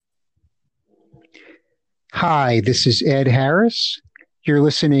Hi, this is Ed Harris. You're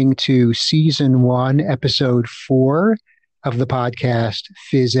listening to Season 1, Episode 4 of the podcast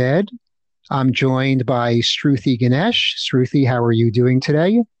Phys Ed. I'm joined by Shruti Ganesh. Shruti, how are you doing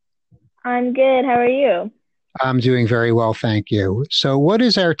today? I'm good. How are you? I'm doing very well, thank you. So, what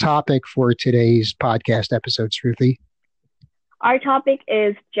is our topic for today's podcast episode, Shruti? Our topic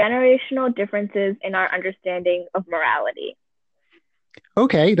is generational differences in our understanding of morality.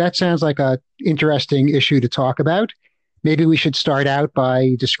 Okay, that sounds like an interesting issue to talk about. Maybe we should start out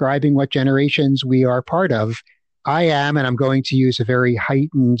by describing what generations we are part of. I am, and I'm going to use a very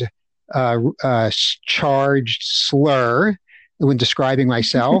heightened, charged slur when describing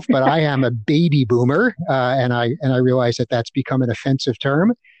myself, but I am a baby boomer, and I realize that that's become an offensive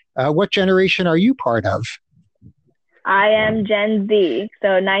term. What generation are you part of? I am Gen Z,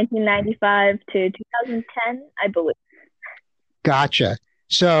 so 1995 to 2010, I believe. Gotcha.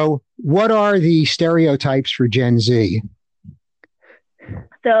 So, what are the stereotypes for Gen Z?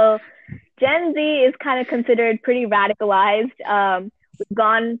 So, Gen Z is kind of considered pretty radicalized. We've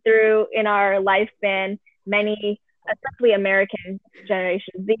gone through in our lifespan many, especially American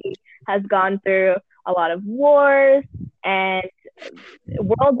Generation Z, has gone through a lot of wars and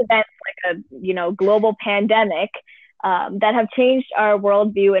world events like a global pandemic that have changed our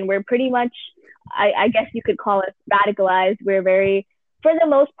worldview, and we're pretty much, I guess you could call it radicalized. We're very, for the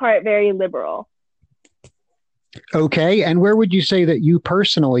most part, very liberal. Okay, and where would you say that you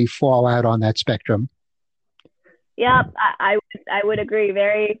personally fall out on that spectrum? Yeah, I would agree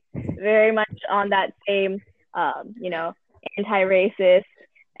very, very much on that same, anti-racist,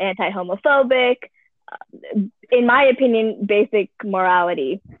 anti-homophobic, in my opinion, basic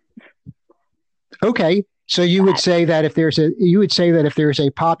morality. Okay, so you would say that if there's a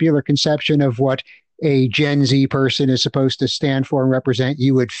popular conception of what a Gen Z person is supposed to stand for and represent,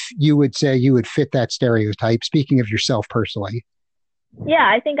 you would say you would fit that stereotype. Speaking of yourself personally. Yeah,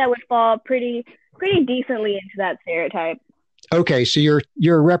 I think I would fall pretty decently into that stereotype. Okay, so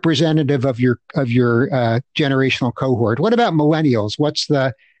you're representative of your generational cohort. What about millennials?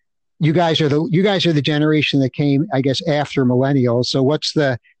 You guys are the generation that came, I guess, after millennials. So what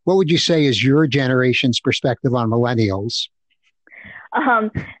would you say is your generation's perspective on millennials?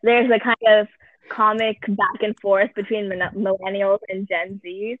 There's a kind of comic back and forth between millennials and Gen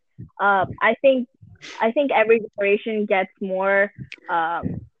Zs. I think every generation gets more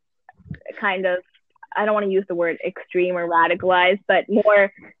kind of, I don't want to use the word extreme or radicalized, but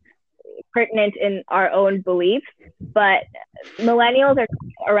more pertinent in our own beliefs. But millennials are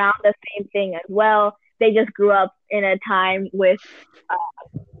around the same thing as well. They just grew up in a time with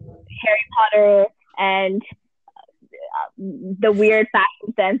Harry Potter and the weird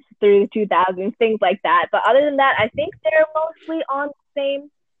fashion sense through the 2000s, things like that. But other than that, I think they're mostly on the same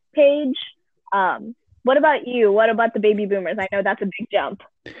page. What about you? What about the baby boomers? I know that's a big jump.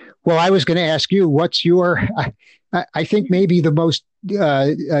 Well, I was going to ask you, I think maybe the most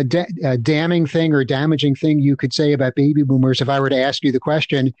damning thing or damaging thing you could say about baby boomers, if I were to ask you the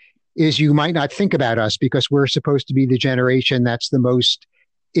question, is you might not think about us because we're supposed to be the generation that's the most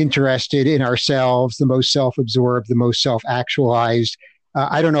interested in ourselves, the most self-absorbed, the most self-actualized.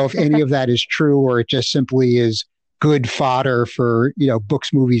 I don't know if any of that is true or it just simply is good fodder for,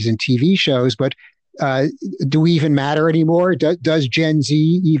 books, movies, and TV shows. But do we even matter anymore? Does Gen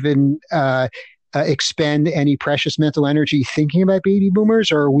Z even expend any precious mental energy thinking about baby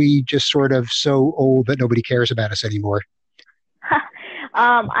boomers, or are we just sort of so old that nobody cares about us anymore?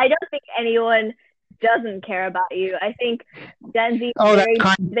 I don't think anyone doesn't care about you. I think Gen Z. That's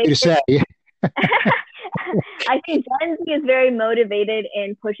kind of you to say. I think Gen Z is very motivated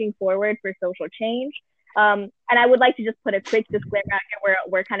in pushing forward for social change. And I would like to just put a quick disclaimer out here where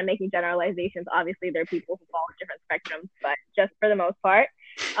we're kind of making generalizations. Obviously, there are people who fall in different spectrums, but just for the most part.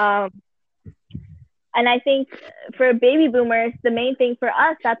 And I think for baby boomers, the main thing for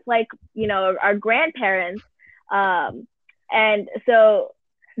us, that's like, our grandparents. And so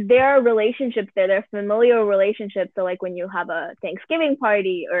there are relationships there are familial relationships. So like when you have a Thanksgiving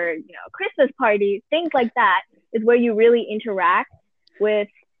party or, a Christmas party, things like that is where you really interact with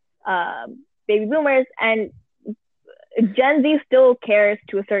baby boomers. And Gen Z still cares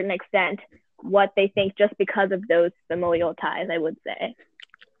to a certain extent what they think just because of those familial ties, I would say.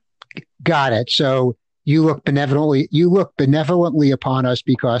 Got it. So you look benevolently upon us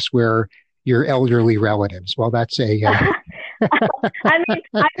because we're your elderly relatives. Well, that's a. I mean,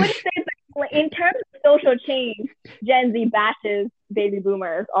 I would say in terms of social change, Gen Z bashes baby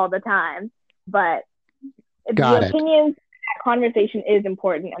boomers all the time. But the opinions, that conversation is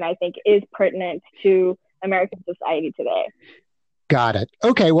important, and I think is pertinent to American society today. Got it.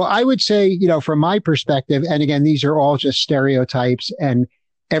 Okay. Well, I would say, from my perspective, and again, these are all just stereotypes, and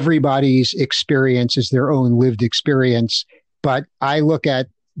everybody's experience is their own lived experience. But I look at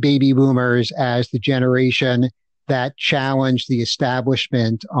baby boomers as the generation that challenged the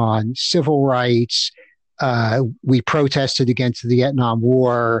establishment on civil rights. We protested against the Vietnam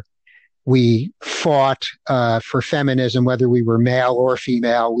War. We fought for feminism, whether we were male or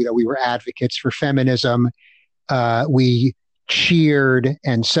female. We were advocates for feminism. We cheered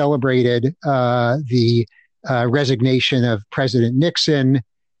and celebrated the resignation of President Nixon.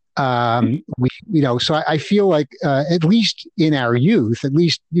 So I feel like at least in our youth, at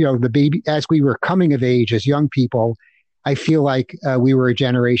least the baby, as we were coming of age as young people, I feel like we were a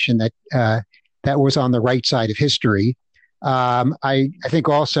generation that was on the right side of history. I think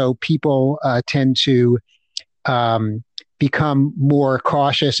also people tend to become more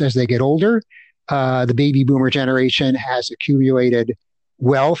cautious as they get older. The baby boomer generation has accumulated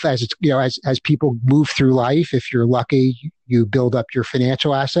wealth as as people move through life. If you're lucky, you build up your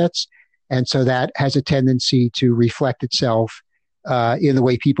financial assets, and so that has a tendency to reflect itself in the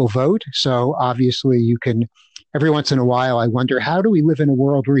way people vote. So obviously, you can. Every once in a while, I wonder, how do we live in a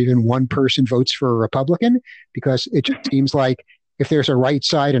world where even one person votes for a Republican? Because it just seems like if there's a right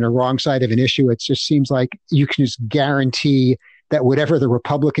side and a wrong side of an issue, it just seems like you can just guarantee that whatever the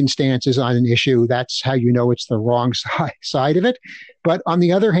Republican stance is on an issue, that's how you know it's the wrong side of it. But on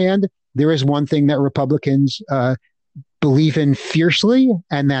the other hand, there is one thing that Republicans believe in fiercely,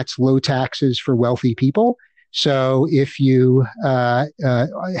 and that's low taxes for wealthy people. So if you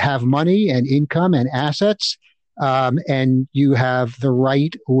have money and income and assets, and you have the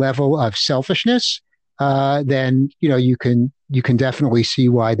right level of selfishness, then you can definitely see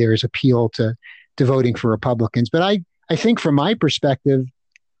why there's appeal to voting for Republicans. But I think from my perspective,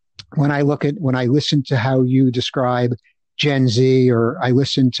 when I listen to how you describe Gen Z, or I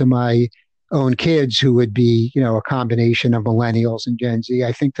listen to my own kids who would be a combination of millennials and Gen Z,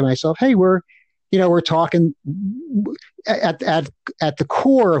 I think to myself, hey, we're talking at the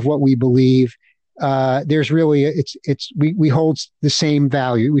core of what we believe. There's really we hold the same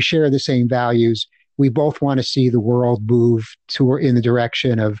value. We share the same values. We both want to see the world move in the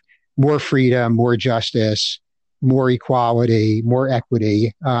direction of more freedom, more justice, more equality, more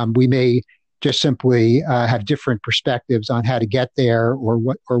equity. We may just simply have different perspectives on how to get there, or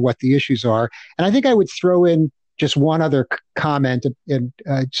what the issues are. And I think I would throw in just one other comment. And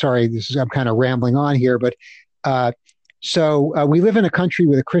sorry, I'm kind of rambling on here, but so we live in a country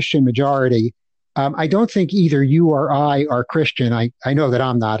with a Christian majority. I don't think either you or I are Christian. I know that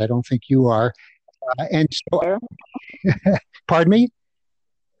I'm not. I don't think you are. And so, pardon me?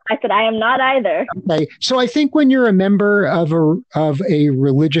 I said I am not either. Okay. So I think when you're a member of a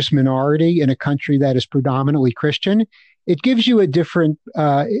religious minority in a country that is predominantly Christian, it gives you a different,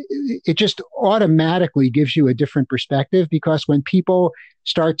 it just automatically gives you a different perspective, because when people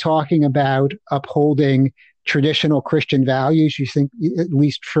start talking about upholding traditional Christian values, you think, at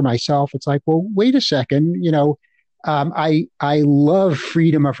least for myself, it's like, well, wait a second, I love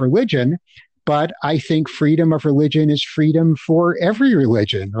freedom of religion, but I think freedom of religion is freedom for every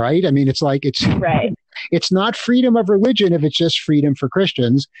religion, right? I mean, it's like, right. It's not freedom of religion if it's just freedom for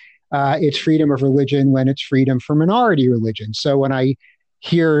Christians. It's freedom of religion when it's freedom for minority religions. So when I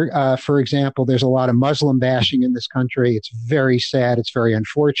hear, for example, there's a lot of Muslim bashing in this country, it's very sad. It's very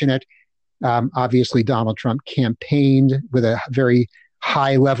unfortunate. Obviously, Donald Trump campaigned with a very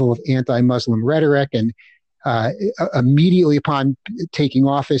high level of anti-Muslim rhetoric, and immediately upon taking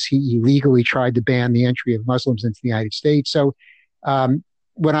office, he illegally tried to ban the entry of Muslims into the United States. So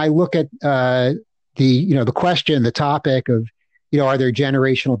when I look at the question, the topic of, are there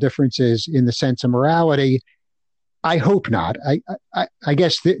generational differences in the sense of morality? I hope not. I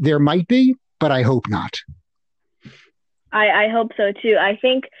guess there might be, but I hope not. I hope so too. I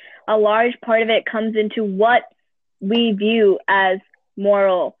think a large part of it comes into what we view as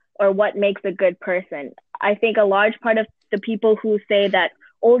moral, or what makes a good person. I think a large part of the people who say that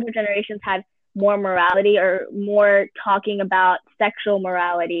older generations had more morality, or more talking about sexual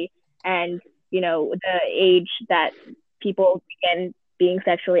morality and, the age that people begin being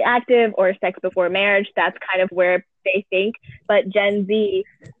sexually active, or sex before marriage, that's kind of where they think. But Gen Z,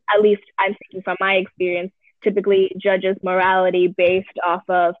 at least I'm speaking from my experience, typically judges morality based off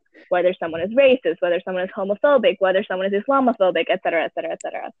of whether someone is racist, whether someone is homophobic, whether someone is Islamophobic, et cetera, et cetera, et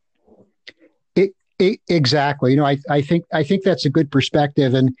cetera. Exactly. I think that's a good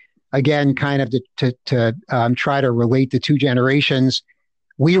perspective. And again, kind of to try to relate the two generations.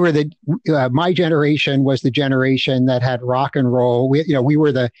 We were my generation was the generation that had rock and roll. We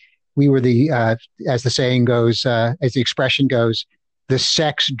were the, as the saying goes, as the expression goes, the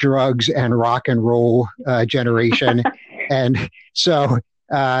sex, drugs, and rock and roll generation. And so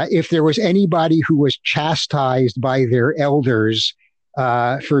if there was anybody who was chastised by their elders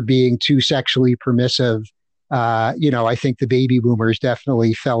for being too sexually permissive, I think the baby boomers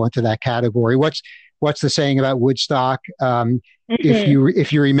definitely fell into that category. What's the saying about Woodstock?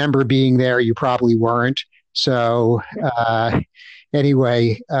 If you remember being there, you probably weren't. So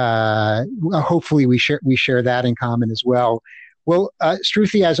anyway, hopefully we share that in common as well. Well,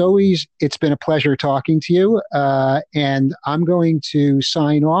 Struthi, as always, it's been a pleasure talking to you, and I'm going to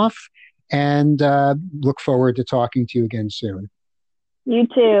sign off and look forward to talking to you again soon. You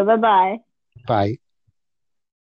too. Bye-bye. Bye.